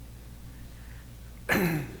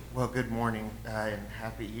Well, good morning and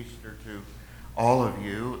happy Easter to all of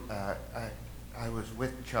you. I was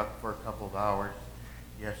with Chuck for a couple of hours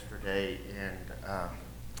yesterday, and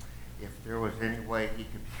if there was any way he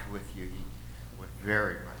could be with you, he would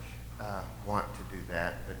very much want to do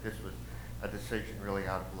that. But this was a decision really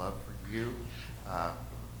out of love for you,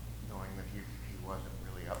 knowing that he wasn't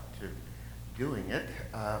really up to doing it.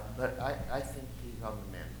 But I think he's on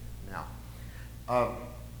the mend now.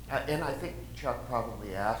 And I think Chuck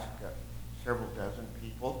probably asked several dozen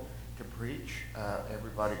people to preach.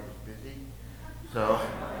 Everybody was busy. So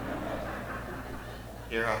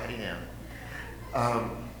here I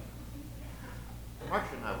am.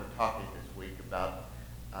 Marcia and I were talking this week about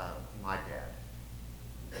my dad.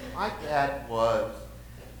 My dad was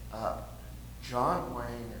John Wayne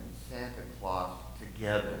and Santa Claus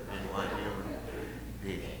together in one human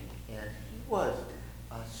being. And he was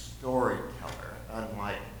a storyteller,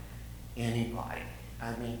 unlike anybody.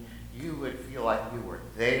 I mean, you would feel like you were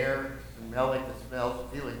there, smelling the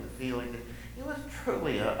smells, feeling the feelings. It was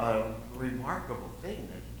truly a remarkable thing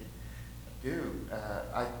that he could do.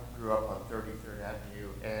 I grew up on 33rd Avenue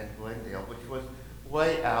and Glendale, which was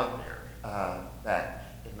way out there back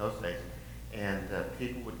in those days. And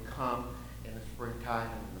people would come in the springtime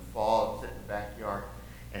and in the fall and sit in the backyard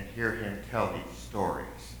and hear him tell these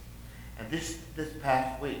stories. And this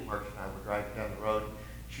past week, Marcia and I were driving down the road.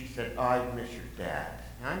 She said, "Oh, I miss your dad."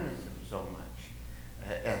 And I miss him so much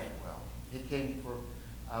as well. He came for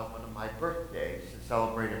one of my birthdays to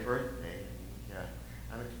celebrate a birthday, and he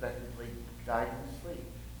unexpectedly died in his sleep.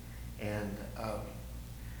 And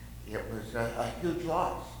it was a huge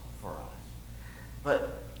loss for us.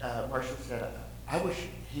 But Marcia said, "I wish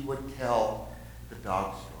he would tell the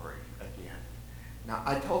dog story again." Now,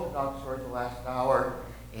 I told the dog story the last hour,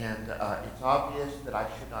 and it's obvious that I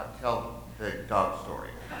should not tell the dog story.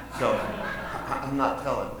 So I'm not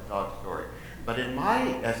telling the dog story. But in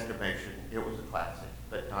my estimation, it was a classic,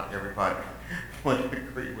 but not everybody would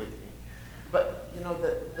agree with me. But,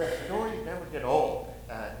 the stories never get old.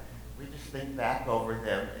 We just think back over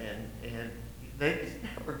them, and they just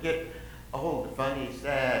never get old, funny,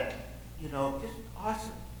 sad, just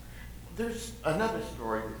awesome. There's another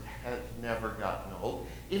story that has never gotten old,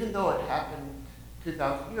 even though it happened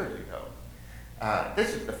 2,000 years ago.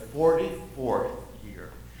 This is the 44th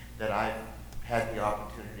year that I've had the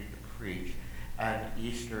opportunity to preach an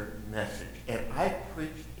Easter message. And I've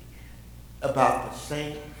preached about the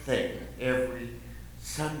same thing every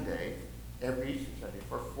Sunday, every Easter Sunday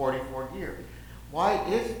for 44 years. Why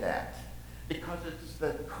is that? Because it's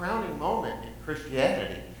the crowning moment in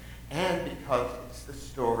Christianity, and because it's the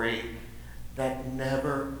story that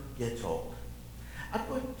never gets old. I'm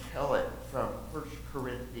going to tell it from 1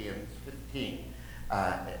 Corinthians 15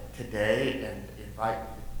 today and invite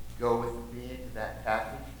you to go with me to that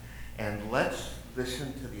passage. And let's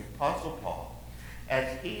listen to the Apostle Paul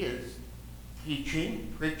as he is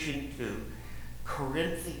preaching to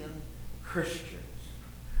Corinthian Christians.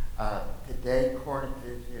 Today, Corinth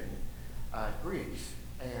is in Greece.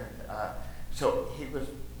 And so he was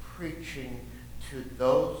preaching to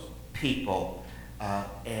those people,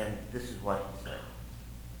 and this is what he said.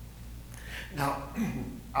 Now,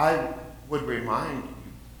 I would remind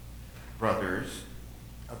you, brothers,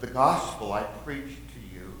 of the gospel I preached to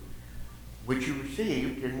you, which you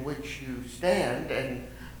received, in which you stand, and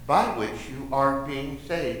by which you are being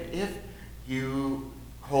saved, if you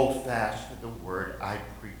hold fast to the word I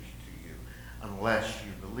preached to you, unless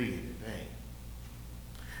you believe in vain.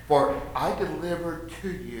 For I delivered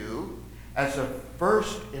to you as of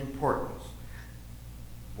first importance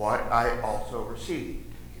what I also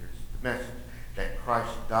received. Here's the message: that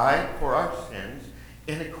Christ died for our sins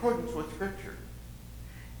in accordance with Scripture,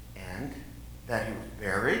 and that he was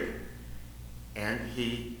buried, and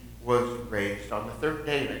he was raised on the third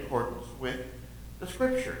day in accordance with the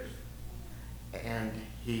Scriptures. And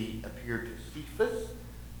he appeared to Cephas,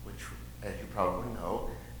 which, as you probably know,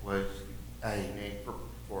 was a name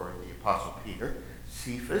for the Apostle Peter.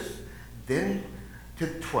 Cephas, then to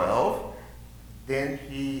 12, then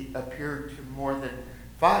he appeared to more than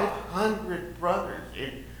 500 brothers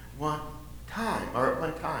at one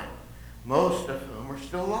time, most of whom are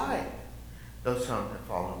still alive, though some have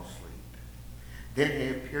fallen asleep. Then he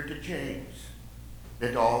appeared to James,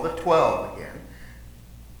 then to all the 12 again.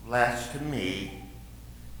 Last to me,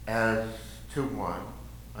 as to one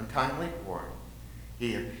untimely born,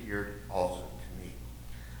 he appeared also to me.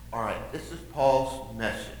 All right, this is Paul's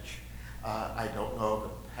message. I don't know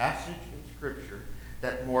the passage in Scripture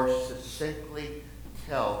that more succinctly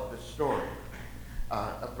tells the story.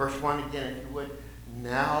 Verse 1 again, if you would.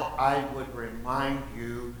 Now I would remind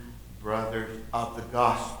you, brothers of the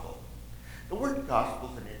gospel. The word gospel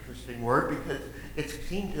is an interesting word because it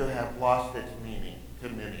seems to have lost its meaning to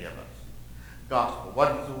many of us. Gospel.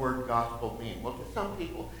 What does the word gospel mean? Well, to some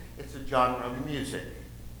people, it's a genre of music.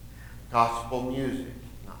 Gospel music.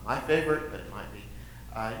 Not my favorite, but it might be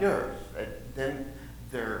yours. Then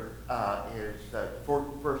there is the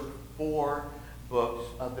first four books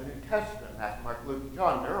of the New Testament, Matthew, Mark, Luke, and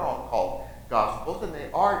John. They're all called Gospels, and they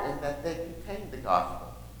are in that they contain the gospel.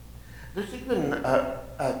 There's even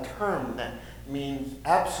a term that means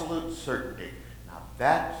absolute certainty. Now,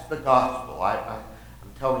 that's the gospel. I'm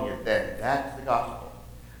telling you that's the gospel.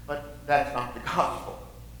 But that's not the gospel.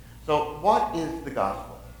 So what is the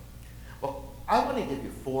gospel? Well, I want to give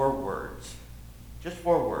you 4 words, just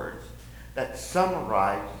 4 words, that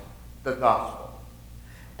summarize the gospel.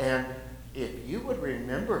 And if you would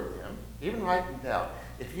remember them, even write them down,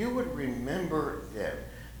 if you would remember them,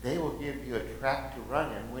 they will give you a track to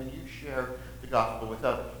run in when you share the gospel with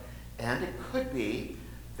others. And it could be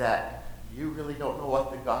that you really don't know what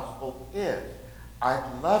the gospel is. I'd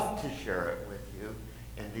love to share it with you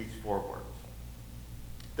in these 4 words.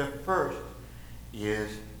 The first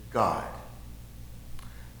is God.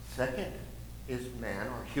 Second is man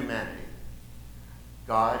or humanity.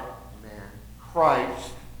 God, man,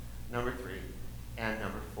 Christ, number 3, and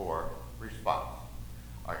number 4, response.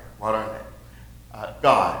 All right, what are they?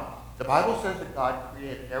 God. The Bible says that God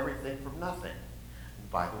created everything from nothing.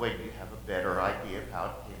 And by the way, do you have a better idea of how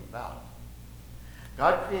it came about?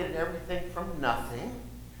 God created everything from nothing,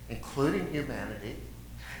 including humanity.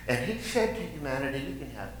 And he said to humanity, you can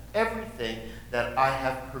have everything that I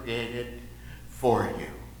have created for you,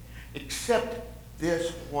 except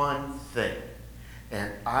this one thing.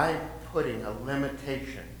 And I'm putting a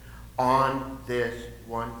limitation on this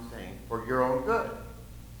one thing for your own good.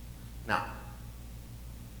 Now,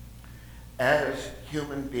 as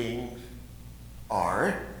human beings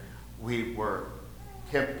are, we were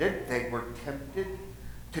tempted, they were tempted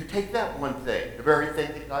to take that one thing, the very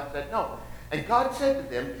thing that God said no. And God said to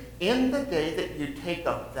them, in the day that you take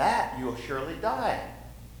of that, you will surely die.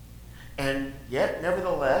 And yet,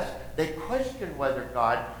 nevertheless, they questioned whether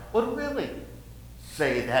God would really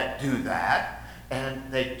say that, do that.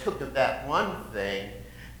 And they took of that one thing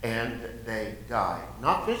and they died.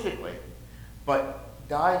 Not physically, but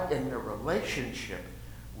died in their relationship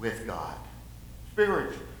with God,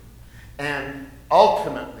 spiritually. And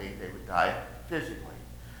ultimately, they would die physically.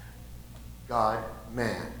 God,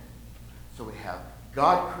 man. So we have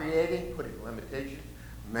God creating, putting limitations,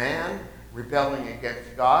 man rebelling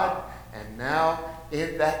against God, and now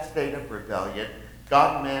in that state of rebellion,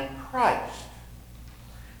 God, man, Christ.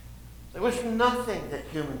 There was nothing that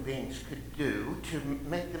human beings could do to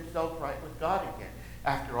make themselves right with God again.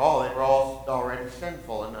 After all, they were all already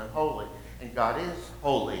sinful and unholy, and God is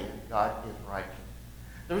holy and God is righteous.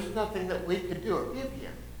 There was nothing that we could do or give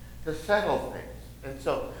him to settle things. And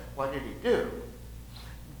so, what did he do?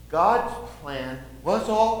 God's plan was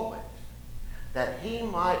always that he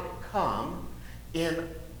might come here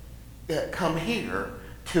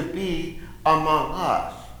to be among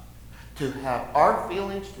us, to have our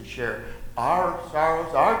feelings, to share our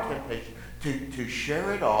sorrows, our temptation, to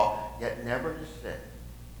share it all, yet never to sin.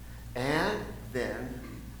 And then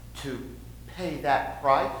to pay that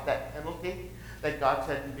price, that penalty that God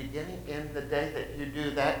said in the beginning, in the day that you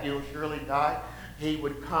do that, you'll surely die. He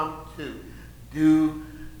would come to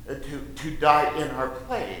die in our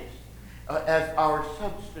place as our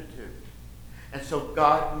substitute. And so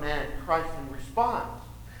God, man, Christ in response.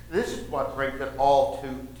 This is what brings it all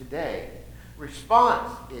to today.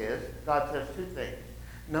 Response is, God says 2 things.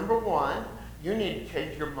 Number 1, you need to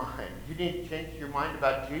change your mind. You need to change your mind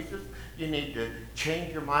about Jesus. You need to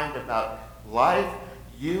change your mind about life.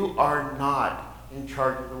 You are not in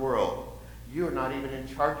charge of the world. You are not even in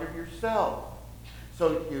charge of yourself.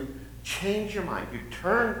 So you change your mind. You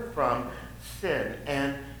turn from sin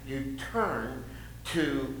and you turn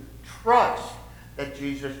to trust that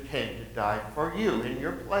Jesus came to die for you in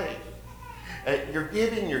your place. You're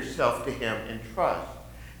giving yourself to him in trust.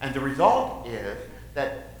 And the result is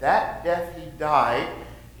that death he died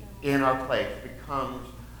in our place becomes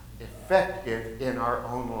effective in our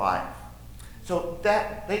own life. So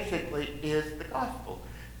that basically is the gospel.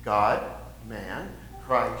 God, man,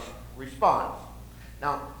 Christ, response.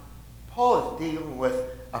 Now, Paul is dealing with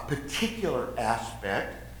a particular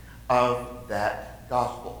aspect of that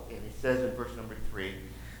gospel. And he says in verse number 3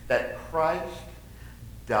 that Christ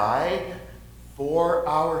died for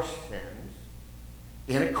our sins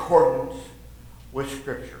in accordance with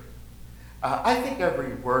Scripture. I think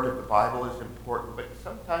every word of the Bible is important, but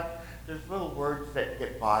sometimes there's little words that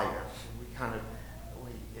get by us. And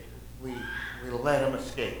we let him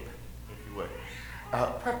escape, if you would.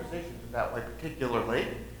 Prepositions in that way particularly,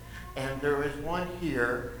 and there is one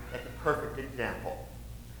here that's a perfect example.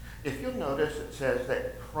 If you'll notice, it says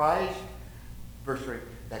that Christ, verse 3,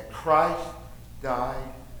 that Christ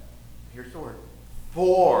died, here's the word,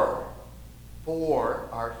 for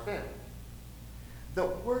our sins. The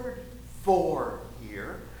word for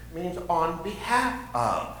here means on behalf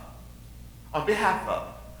of. On behalf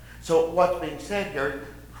of. So what's being said here,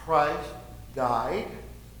 Christ died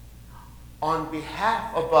on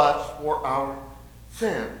behalf of us for our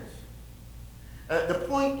sins. The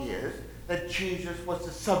point is that Jesus was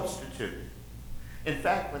the substitute. In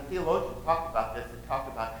fact, when theologians talk about this, they talk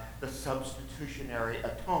about the substitutionary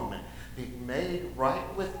atonement, being made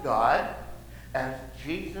right with God as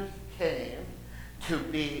Jesus came to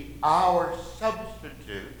be our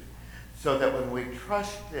substitute, so that when we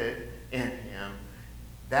trusted in him,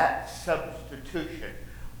 that substitution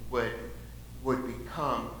would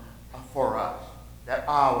become for us, that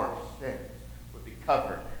our sins would be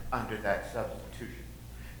covered under that substitution.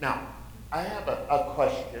 Now, I have a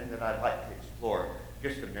question that I'd like to explore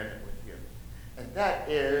just a minute with you, and that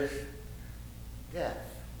is death.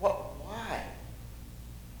 Why?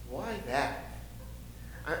 Why that?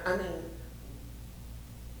 I mean,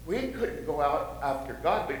 we couldn't go out after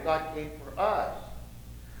God, but God came for us.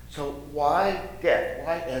 So why death?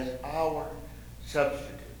 Why as our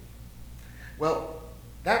substitute? Well,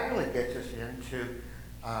 that really gets us into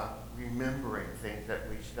remembering things that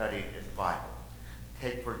we studied in the Bible.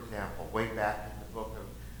 Take, for example, way back in the book of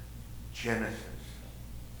Genesis.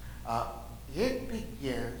 It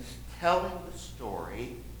begins telling the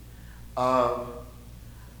story of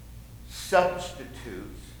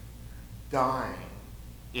substitutes dying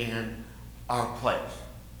in our place.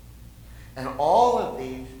 And all of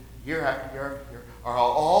these, year after year after year, are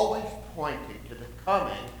always pointing to the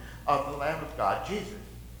coming of the Lamb of God, Jesus.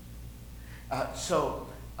 So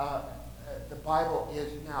the Bible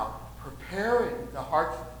is now preparing the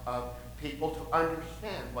hearts of people to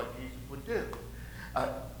understand what Jesus would do.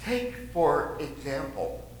 Take, for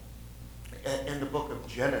example, in the book of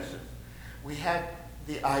Genesis, we have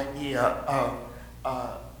the idea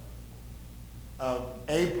of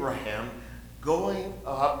Abraham going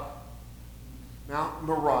up Mount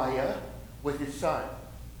Moriah with his son.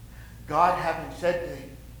 God having said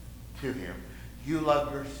to him, "You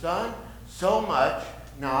love your son so much,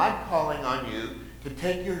 now I'm calling on you to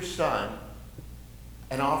take your son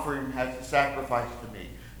and offer him as a sacrifice to me."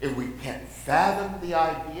 And we can't fathom the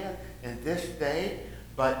idea in this day,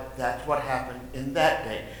 but that's what happened in that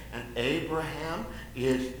day. And Abraham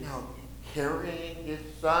is now carrying his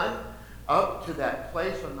son up to that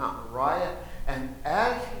place on Mount Moriah, and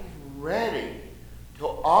as he's ready to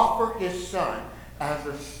offer his son as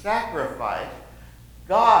a sacrifice,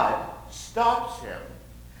 God stops him,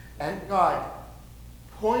 and God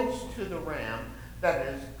points to the ram that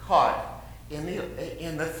is caught in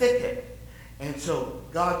the thicket. And so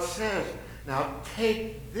God says, "Now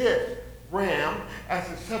take this ram as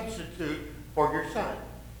a substitute for your son."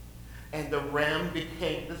 And the ram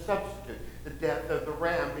became the substitute. The death of the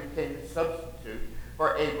ram became the substitute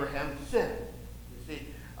for Abraham's sin. You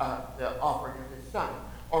see, the offering of his son.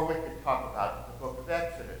 Or we could talk about the book of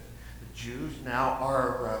Exodus. The Jews now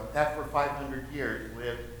are, after 500 years,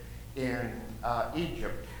 live in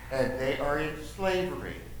Egypt, and they are in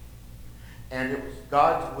slavery. And it was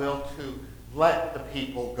God's will to let the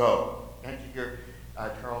people go. And to hear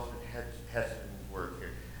Charleston Heston's words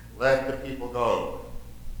here. Let the people go.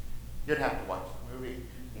 You'd have to watch the movie,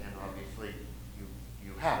 and obviously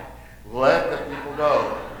you haven't. Let the people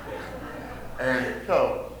go. And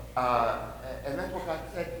so, and that's what God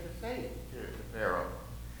said to say to Pharaoh.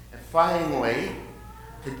 And finally,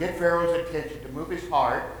 to get Pharaoh's attention, to move his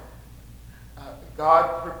heart,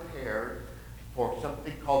 God prepared for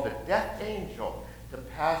something called the death angel to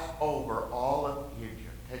pass over all of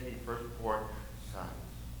Egypt, taking firstborn sons.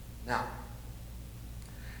 Now,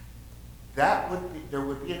 there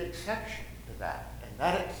would be an exception to that, and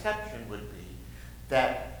that exception would be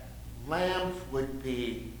that lambs would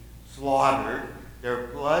be slaughtered, their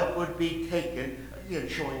blood would be taken, again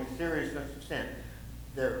showing the seriousness of sin.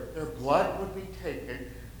 Their blood would be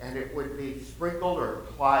taken, and it would be sprinkled or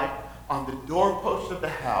applied on the doorposts of the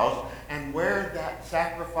house, and where that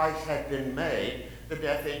sacrifice had been made, the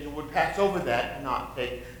death angel would pass over that and not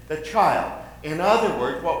take the child. In other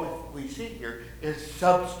words, what we see here is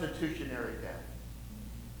substitutionary death.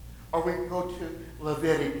 Or we can go to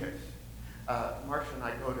Leviticus. Marcia and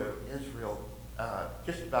I go to Israel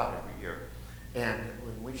just about every year. And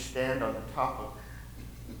when we stand on the top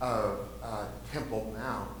of Temple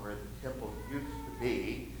Mount, where the temple used to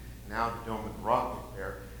be, now now the Dome of the Rock is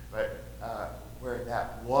there, but where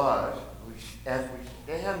that was, as we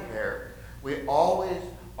stand there, we always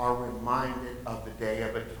are reminded of the Day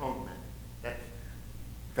of Atonement. That's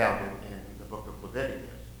found in the book of Leviticus.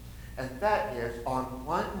 And that is, on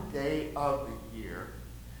one day of the year,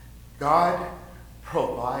 God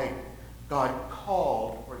provided, God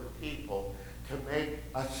called for the people to make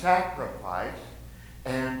a sacrifice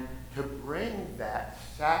and to bring that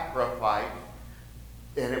sacrifice,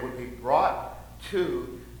 and it would be brought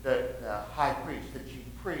to the high priest, the chief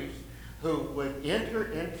priest, who would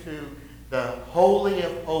enter into the Holy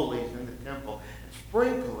of Holies in the temple and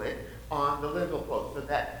sprinkle it on the lintel post. So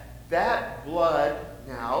that blood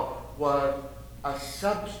now was a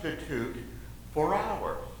substitute for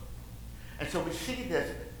ours. And so we see this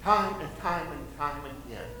time and time and time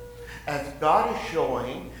again as God is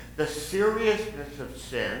showing the seriousness of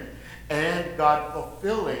sin and God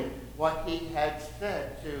fulfilling what he had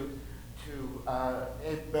said to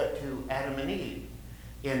Adam and Eve.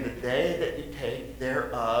 In the day that you take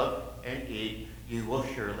thereof and eat, you will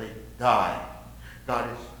surely die. God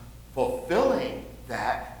is fulfilling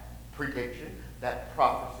that prediction, that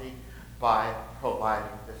prophecy, by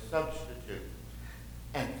providing the substitute.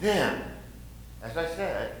 And then, as I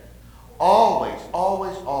said, always,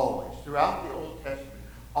 always, always, throughout the Old Testament,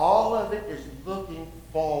 all of it is looking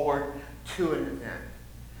forward to an event.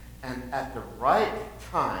 And at the right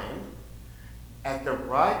time, at the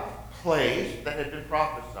right place that had been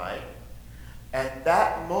prophesied, at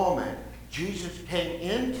that moment, Jesus came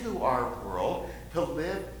into our world to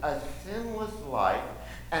live a sinless life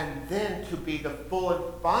and then to be the full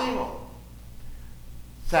and final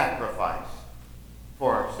sacrifice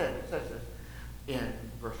for our sin. It says this in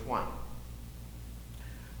verse 1.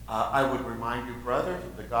 I would remind you, brothers,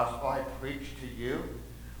 of the gospel I preached to you,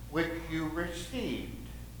 which you received,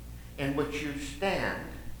 in which you stand,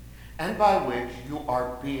 and by which you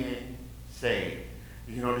are being saved.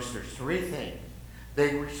 You notice there's three things.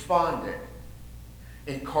 They responded.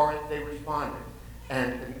 In Corinth, they responded.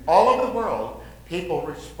 And in all over the world, people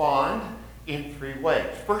respond in three ways.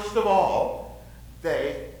 First of all,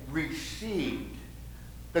 they received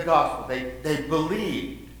the gospel. They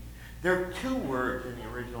believed. There are two words in the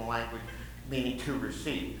original language meaning to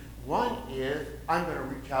receive. One is, I'm going to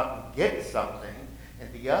reach out and get something.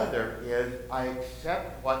 And the other is, I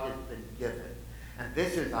accept what has been given. And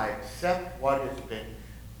this is, I accept what has been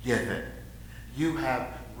given. You have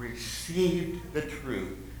received the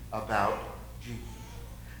truth about Jesus.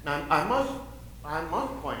 Now, I must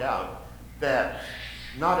point out that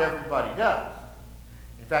not everybody does.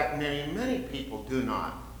 In fact, many, many people do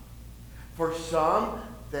not. For some,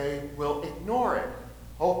 they will ignore it,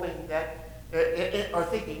 hoping that, or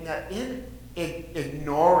thinking that in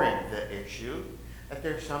ignoring the issue, that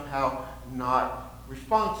they're somehow not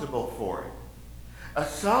responsible for it.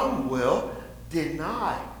 Some will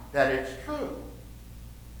deny that it's true.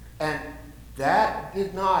 And that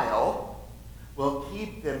denial will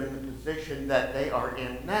keep them in the position that they are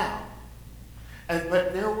in now.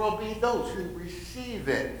 But there will be those who receive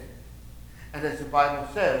it. And as the Bible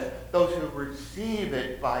says, those who receive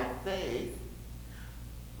it by faith,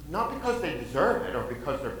 not because they deserve it or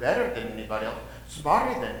because they're better than anybody else,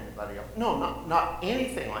 smarter than anybody else. No, not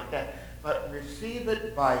anything like that. But receive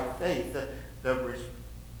it by faith. The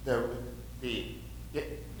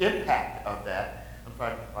impact of that, I'm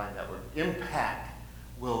trying to find that word, impact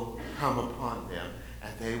will come upon them,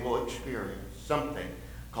 and they will experience something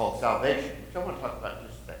called salvation, which I want to talk about in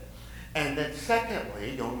just a second. And then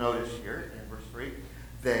secondly, you'll notice here in verse 3,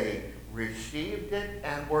 they received it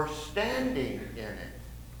and were standing in it.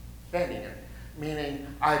 Standing in it. Meaning,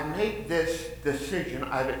 I've made this decision,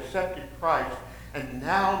 I've accepted Christ, and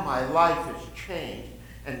now my life has changed.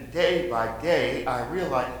 And day by day, I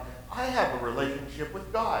realize I have a relationship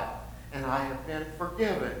with God, and I have been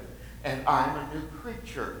forgiven, and I'm a new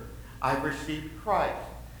creature. I've received Christ.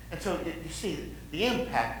 And so you see the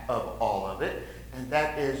impact of all of it, and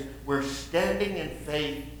that is we're standing in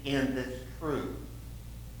faith in this truth.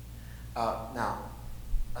 Now,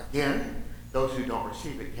 again, those who don't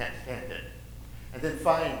receive it can't stand it. And then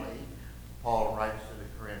finally, Paul writes to the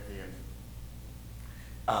Corinthians,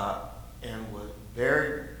 and was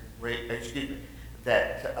very,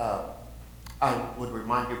 that I would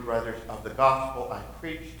remind you, brothers, of the gospel I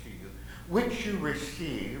preached to you, which you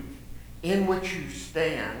received, in which you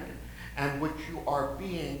stand, and which you are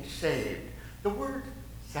being saved. The word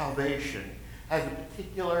salvation has a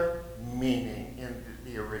particular meaning in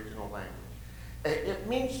the original language. It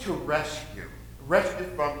means to rescue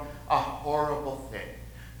from a horrible thing,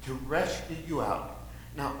 to rescue you out.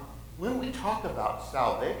 Now, when we talk about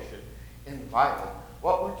salvation in the Bible,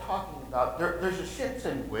 what we're talking there's a sense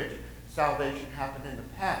in which salvation happened in the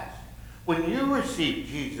past. When you received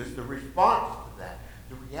Jesus, the response to that,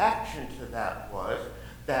 the reaction to that was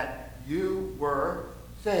that you were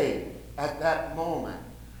saved. At that moment,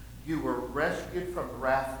 you were rescued from the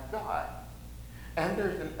wrath of God. And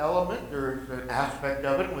there's an aspect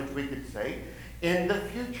of it in which we could say, in the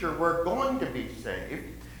future, we're going to be saved,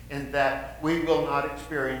 in that we will not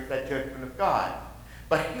experience that judgment of God.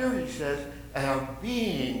 But here he says,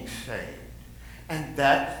 being saved. And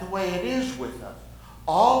that's the way it is with us.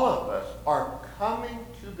 All of us are coming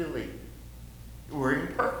to believe. We're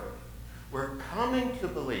imperfect. We're coming to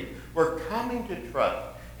believe. We're coming to trust.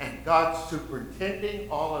 And God's superintending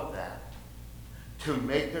all of that to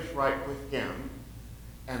make us right with him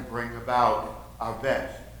and bring about our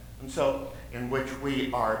best. And so, in which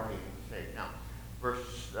we are being saved. Now,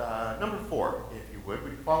 verse number 4, if you would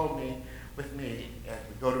you follow with me as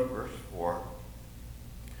we go to verse 4.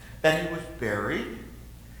 That he was buried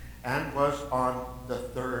and was on the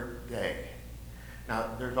third day. Now,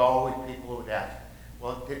 there's always people who would ask,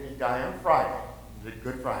 well, didn't he die on Friday? Was it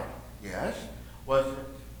Good Friday? Yes.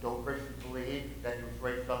 Don't Christians believe that he was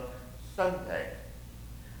raised on Sunday?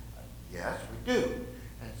 Yes, we do.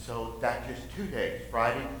 And so that's just 2 days.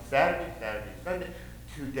 Friday, Saturday, Sunday,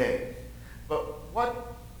 2 days. But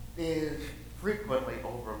what is frequently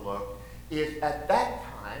overlooked is at that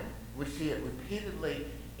time, we see it repeatedly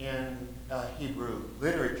in Hebrew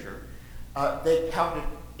literature, they counted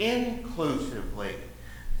inclusively.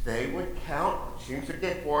 They would count, it seems to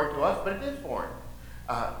get foreign to us, but it is foreign.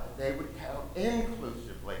 They would count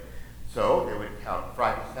inclusively. So they would count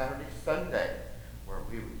Friday, Saturday, Sunday, where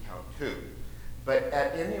we would count 2. But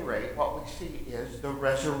at any rate, what we see is the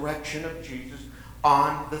resurrection of Jesus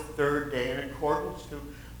on the third day in accordance to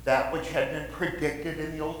that which had been predicted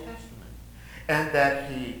in the Old Testament. And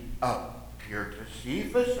that he appeared to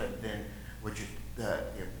Cephas, and then, which is the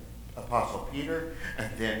Apostle Peter, and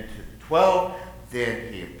then to the 12.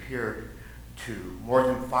 Then he appeared to more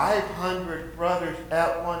than 500 brothers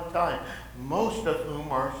at one time, most of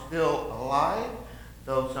whom are still alive,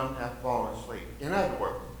 though some have fallen asleep. In other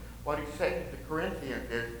words, what he's saying to the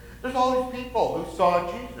Corinthians is, there's all these people who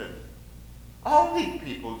saw Jesus. All these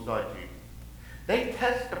people who saw Jesus. They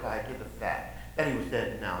testified to the fact that he was dead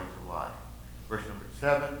and now he's alive. Verse number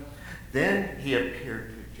 7, then he appeared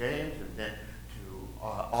to James and then to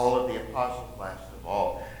all of the apostles, last of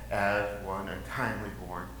all, as one untimely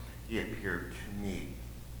born, he appeared to me.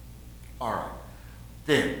 All right.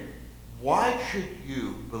 Then, why should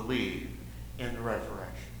you believe in the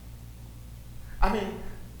resurrection? I mean,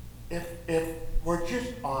 if we're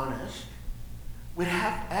just honest, we'd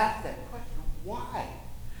have to ask that question. Why?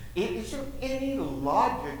 Is there any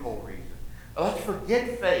logical reason? Let's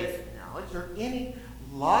forget faith now. Is there any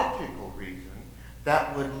logical reason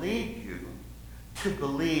that would lead you to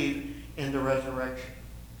believe in the resurrection?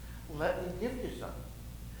 Let me give you some.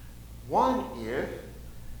 One is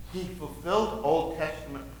he fulfilled Old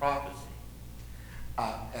Testament prophecy.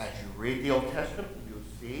 As you read the Old Testament, you'll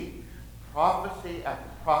see prophecy after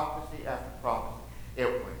prophecy after prophecy. It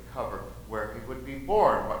would cover where he would be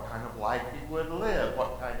born, what kind of life he would live,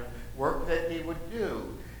 what kind of work that he would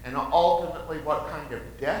do, and ultimately what kind of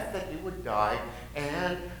death that he would die,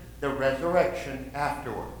 and the resurrection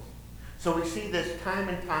afterwards. So we see this time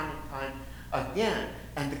and time and time again,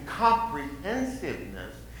 and the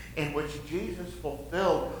comprehensiveness in which Jesus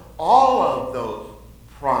fulfilled all of those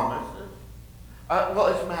promises,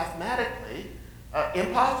 it's mathematically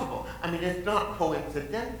impossible. I mean, it's not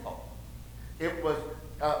coincidental. It was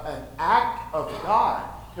an act of God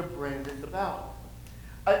to bring this about.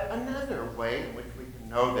 Another way in which we can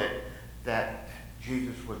know that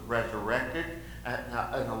Jesus was resurrected in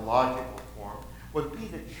a logical form would be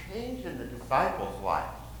the change in the disciples'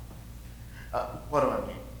 lives. What do I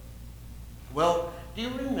mean? Well, do you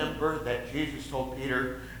remember that Jesus told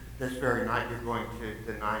Peter, this very night you're going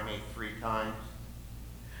to deny me 3 times?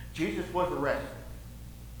 Jesus was arrested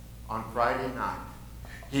on Friday night.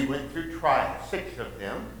 He went through trials, 6 of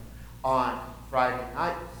them, on Friday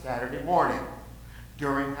night, Saturday morning.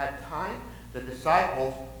 During that time, the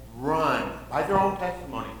disciples run by their own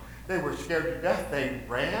testimony. They were scared to death. They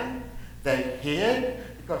ran. They hid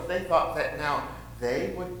because they thought that now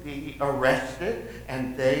they would be arrested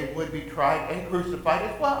and they would be tried and crucified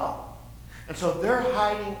as well. And so they're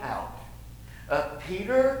hiding out.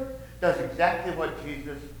 Peter does exactly what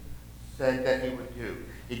Jesus said that he would do.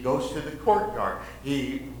 He goes to the courtyard.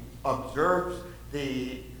 He observes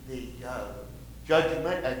the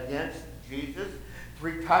judgment against Jesus.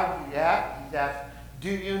 3 times he's asked, do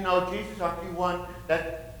you know Jesus? Aren't you one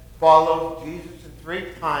that follows Jesus? And 3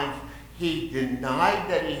 times He denied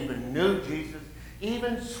that he even knew Jesus,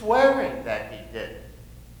 even swearing that he didn't.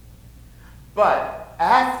 But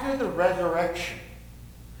after the resurrection,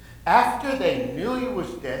 after they knew he was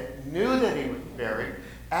dead, knew that he was buried,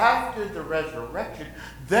 after the resurrection,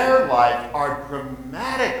 their lives are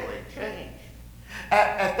dramatically changed.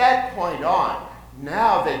 At that point on,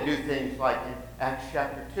 now they do things like in Acts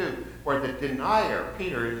chapter 2, where the denier,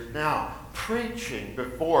 Peter, is now preaching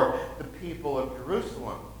before the people of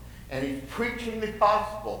Jerusalem. And he's preaching the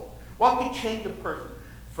gospel. What could change a person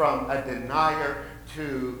from a denier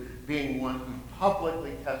to being one who's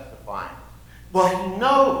publicly testifying? Well,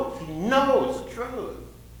 he knows the truth.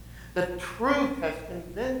 The truth has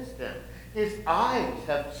convinced him. His eyes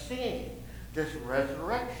have seen this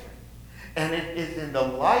resurrection. And it is in the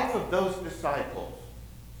life of those disciples,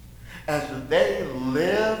 as they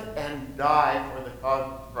live and die for the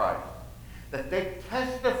cause of Christ, that they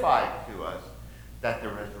testify to us that the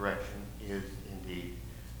resurrection is indeed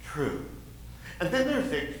true. And then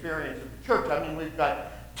there's the experience of the church. I mean, we've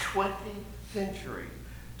got 20 centuries,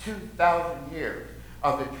 2,000 years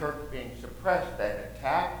of the church being suppressed and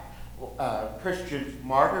attacked, Christians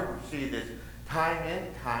martyred. We see this time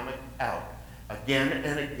in, time out, again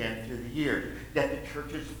and again through the years. Yet the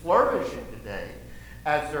church is flourishing today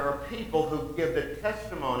as there are people who give the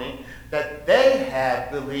testimony that they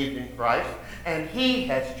have believed in Christ and he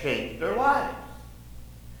has changed their lives.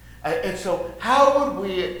 And so how would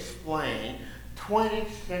we explain 20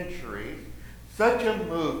 centuries, such a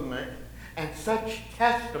movement and such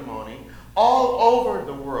testimony all over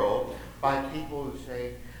the world by people who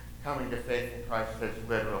say coming to faith in Christ has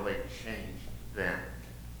literally changed them?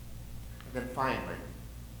 And then finally,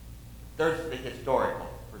 there's the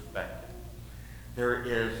historical perspective. There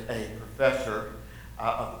is a professor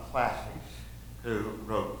of the classics who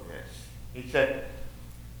wrote this. He said,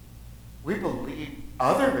 we believe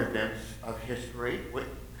other events of history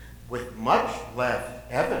with much less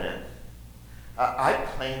evidence. I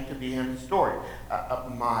claim to be an historian.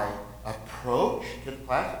 My approach to the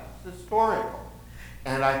classics is historical.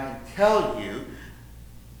 And I can tell you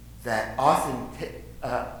that I'm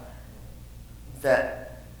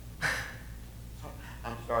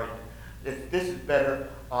sorry, this is better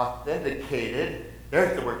authenticated,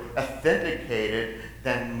 there's the word, authenticated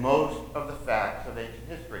than most of the facts of ancient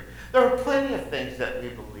history. There are plenty of things that we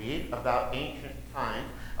believe about ancient times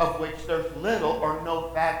of which there's little or no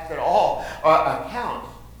facts at all or accounts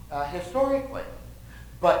historically.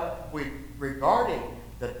 But regarding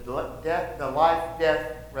the life,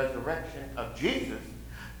 death, resurrection of Jesus,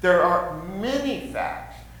 there are many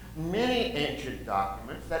facts, many ancient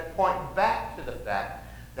documents that point back to the fact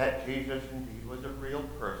that Jesus indeed was a real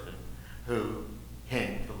person who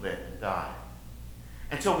came to live and die.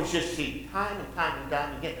 And so we just see time and time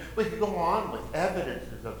again. We could go on with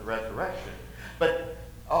evidences of the resurrection. But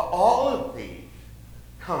all of these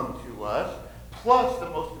come to us, plus the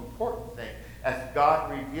most important thing, as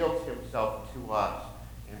God reveals himself to us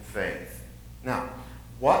in faith. Now,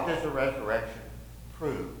 what does the resurrection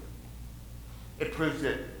prove? It proves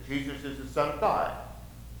that Jesus is the Son of God.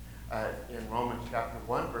 In Romans chapter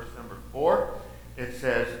 1, verse number 4, it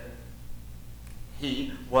says,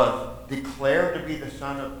 he was declared to be the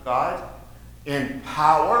Son of God in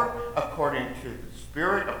power according to the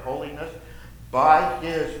Spirit of holiness by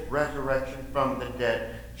his resurrection from the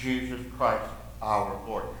dead, Jesus Christ our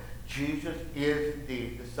Lord. Jesus is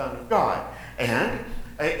indeed the Son of God. And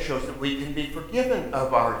it shows that we can be forgiven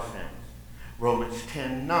of our sins. Romans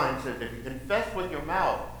 10:9 says, if you confess with your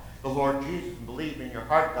mouth the Lord Jesus and believe in your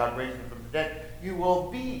heart God raised him from the dead, you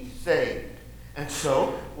will be saved. And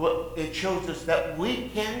so it shows us that we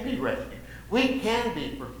can be rescued. We can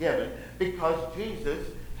be forgiven because Jesus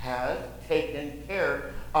has taken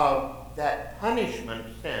care of that punishment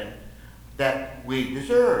of sin that we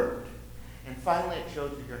deserved. And finally, it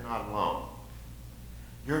shows that you're not alone.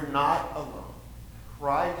 You're not alone.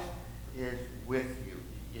 Christ is with you.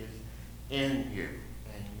 He is in you.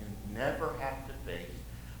 And you never have to face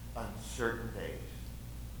uncertain days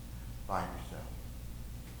by yourself.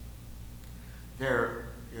 There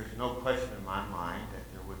is no question in my mind that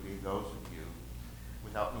there would be those of you,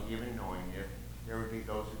 without me even knowing you, there would be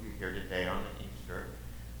those of you here today on Easter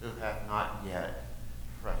who have not yet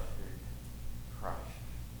trusted Christ.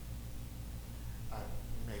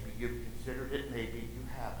 Maybe you've considered it, maybe you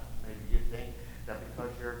haven't. Maybe you think that because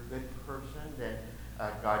you're a good person, then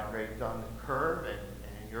God grades on the curve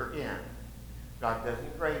and you're in. God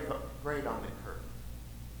doesn't grade on the curve.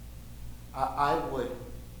 I would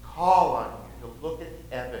call on you to look at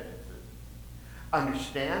the evidences,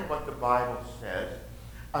 understand what the Bible says,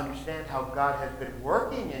 understand how God has been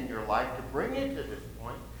working in your life to bring you to this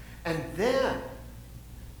point, And then,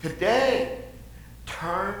 today,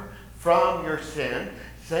 turn from your sin.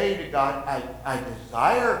 Say to God, I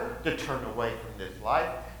desire to turn away from this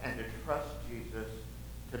life and to trust Jesus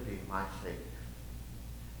to be my Savior.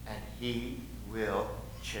 And he will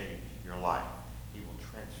change your life. He will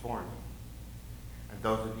transform you. And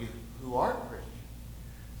those of you who are Christians,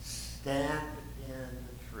 stand in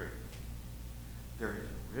the truth. There is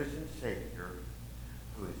a risen Savior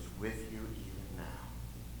who is with you even now.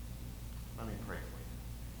 Let me pray for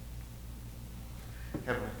you.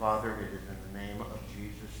 Heavenly Father, it is in the name of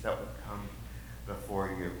Jesus that we come before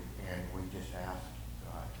you, and we just ask,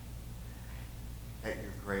 God, that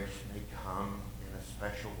your grace may come in a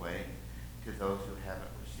special way to those who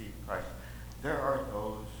haven't received Christ. There are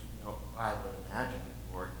those, I would imagine,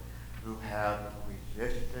 Lord, who have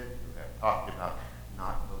resisted, who have talked about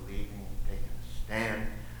not believing, taking a stand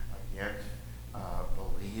against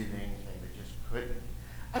believing, saying they just couldn't.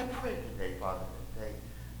 I pray today, Father, that they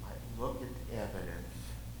might look at the evidence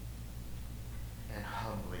and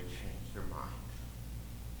humbly change their minds.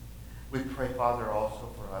 We pray, Father,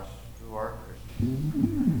 also for us who are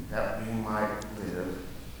Christians, that we might